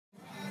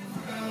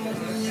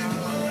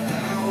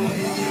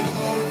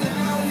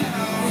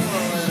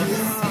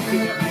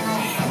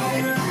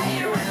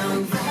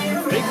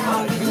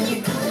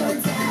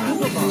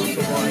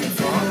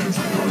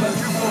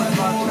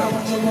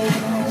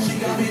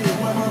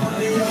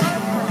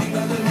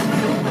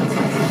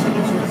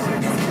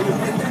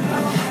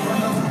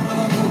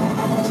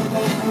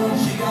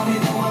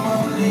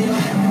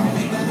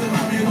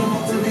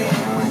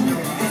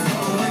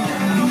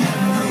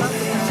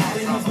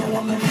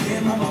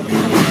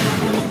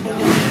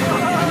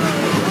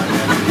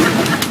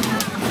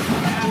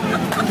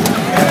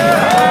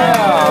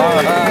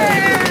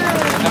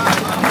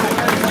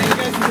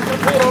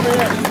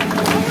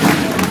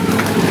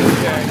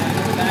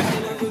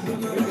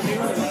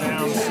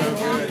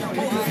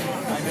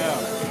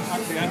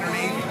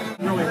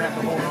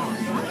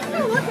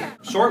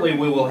shortly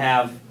we will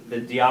have the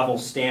Diavel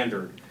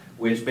Standard,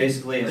 which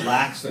basically it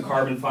lacks the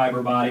carbon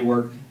fiber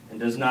bodywork and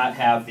does not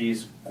have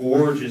these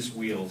gorgeous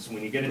wheels.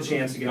 When you get a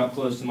chance to get up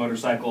close to the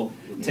motorcycle,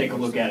 take a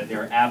look at it.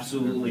 They're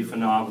absolutely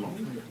phenomenal.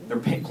 They're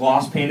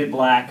gloss painted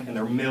black, and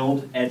they're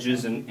milled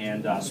edges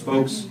and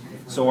spokes.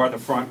 So are the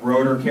front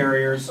rotor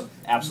carriers.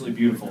 Absolutely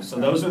beautiful. So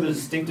those are the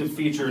distinctive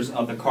features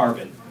of the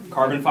carbon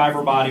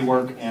fiber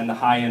bodywork and the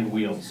high-end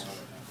wheels.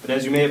 But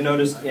as you may have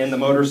noticed in the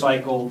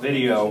motorcycle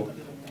video,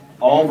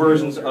 all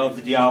versions of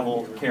the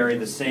Diavel carry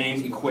the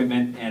same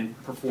equipment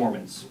and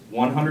performance.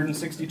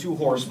 162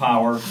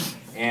 horsepower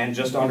and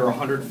just under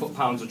 100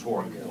 foot-pounds of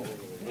torque.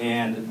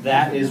 And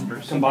that is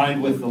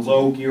combined with the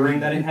low gearing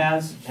that it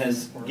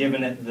has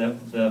given it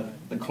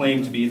the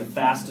claim to be the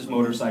fastest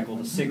motorcycle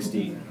to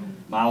 60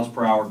 miles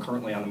per hour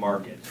currently on the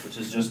market, which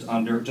is just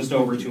over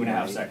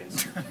 2.5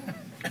 seconds.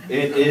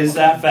 It is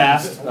that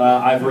fast.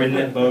 I've ridden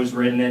it, Bo's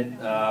ridden it.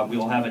 We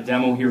will have a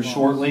demo here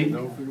shortly.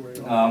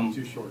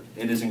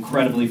 It is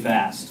incredibly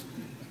fast.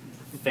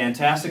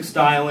 Fantastic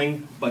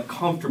styling, but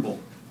comfortable.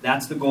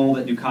 That's the goal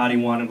that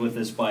Ducati wanted with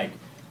this bike.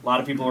 A lot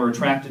of people are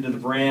attracted to the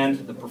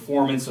brand, the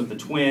performance of the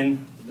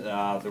Twin,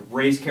 the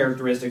race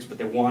characteristics, but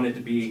they wanted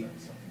to be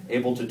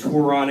able to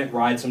tour on it,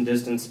 ride some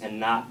distance, and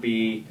not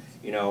be,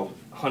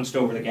 hunched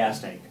over the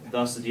gas tank.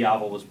 Thus, the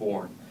Diavel was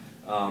born.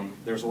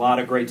 There's a lot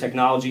of great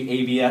technology.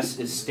 ABS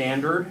is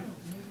standard.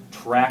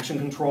 Traction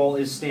control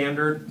is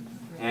standard.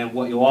 And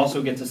what you'll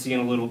also get to see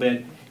in a little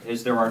bit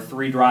is there are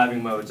 3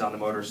 driving modes on the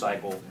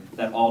motorcycle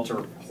that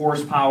alter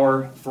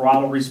horsepower,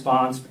 throttle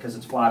response because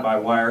it's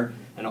fly-by-wire,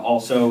 and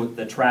also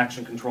the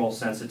traction control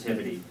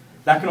sensitivity.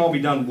 That can all be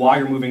done while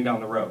you're moving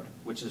down the road,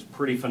 which is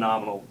pretty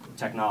phenomenal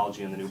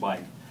technology in the new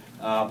bike.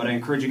 But I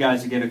encourage you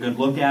guys to get a good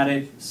look at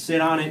it,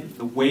 sit on it.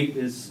 The weight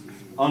is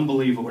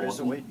unbelievable. What is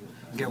the weight?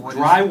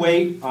 Dry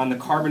weight on the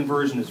carbon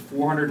version is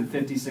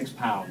 456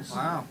 pounds.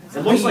 Wow. It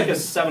looks like a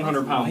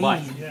 700-pound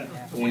bike.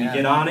 But when you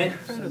get on it,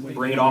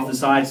 bring it off the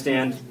side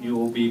stand, you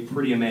will be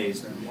pretty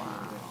amazed.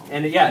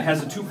 And yeah, it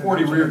has a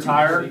 240 rear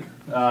tire,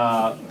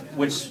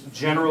 which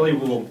generally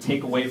will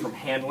take away from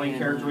handling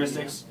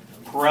characteristics.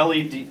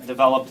 Pirelli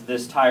developed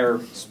this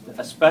tire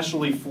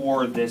especially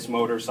for this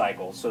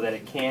motorcycle so that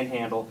it can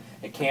handle,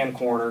 it can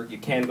corner, you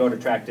can go to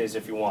track days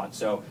if you want.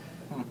 So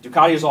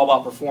Ducati is all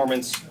about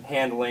performance,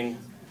 handling,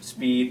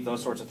 speed,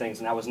 those sorts of things,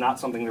 and that was not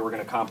something they were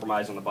going to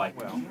compromise on the bike.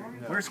 Well,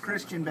 where's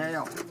Christian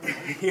Bale?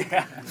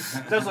 Yeah,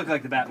 it does look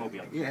like the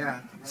Batmobile. Yeah.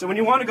 So when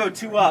you want to go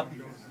 2 up,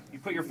 you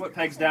put your foot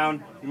pegs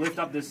down, you lift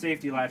up this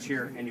safety latch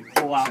here, and you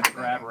pull out the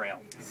grab rail.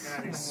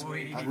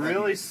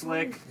 Really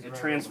slick. It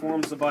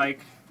transforms the bike.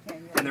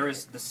 And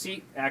the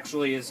seat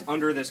actually is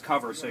under this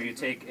cover, so you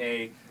take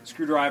a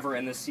screwdriver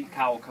and the seat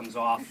cowl comes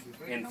off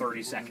in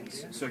 30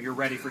 seconds. So you're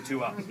ready for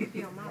 2 up.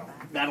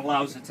 That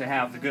allows it to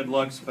have the good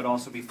looks, but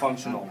also be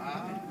functional.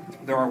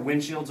 There are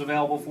windshields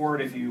available for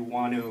it if you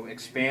want to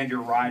expand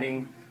your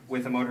riding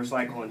with a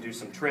motorcycle and do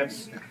some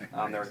trips.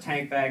 There are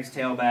tank bags,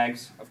 tail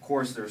bags. Of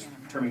course, there's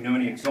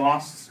Terminoni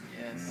exhausts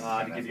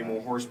to give you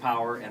more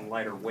horsepower and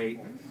lighter weight.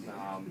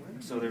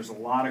 So there's a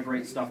lot of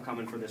great stuff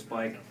coming for this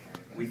bike.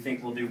 We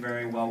think we'll do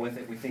very well with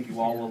it. We think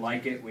you all will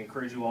like it. We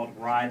encourage you all to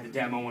ride the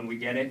demo when we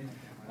get it.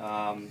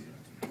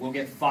 We'll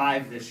get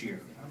 5 this year.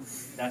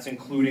 That's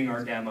including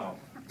our demo.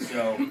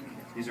 So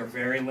these are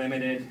very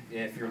limited.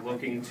 If you're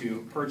looking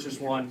to purchase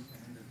one,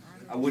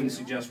 I wouldn't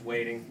suggest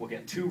waiting. We'll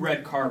get 2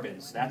 red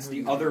carbons. That's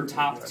the other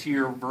top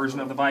tier version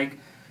of the bike.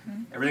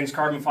 Everything's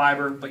carbon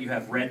fiber, but you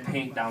have red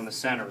paint down the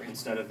center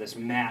instead of this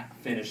matte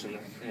finish in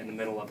the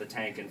middle of the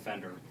tank and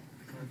fender.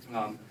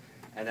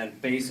 And then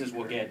bases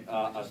will get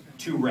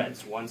 2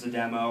 reds. One's a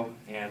demo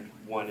and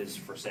one is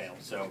for sale.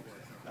 So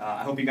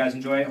I hope you guys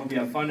enjoy it. Hope you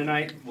have fun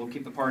tonight. We'll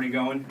keep the party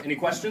going. Any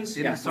questions?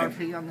 Did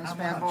SRP on this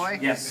bad boy?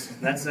 Yes,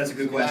 that's a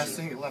good question. Last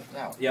thing you left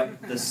out.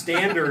 Yep, the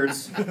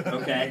standards,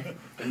 okay,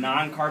 the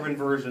non-carbon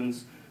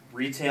versions,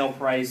 retail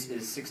price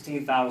is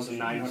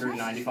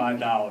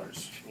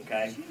 $16,995,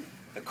 okay?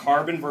 The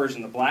carbon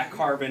version, the black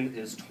carbon,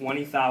 is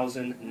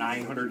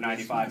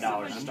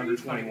 $20,995, just under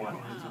 21,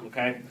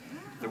 okay?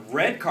 The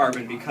red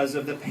carbon, because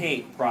of the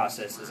paint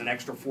process, is an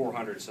extra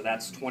 $400, so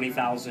that's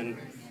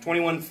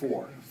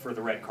 $21,400 for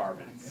the red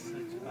carbon.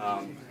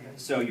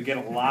 So you get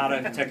a lot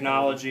of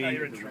technology,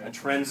 a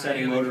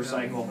trend-setting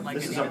motorcycle.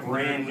 This is a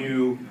brand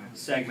new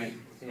segment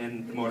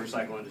in the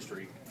motorcycle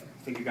industry.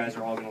 I think you guys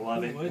are all going to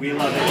love it. We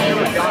love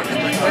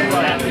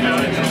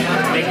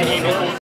it.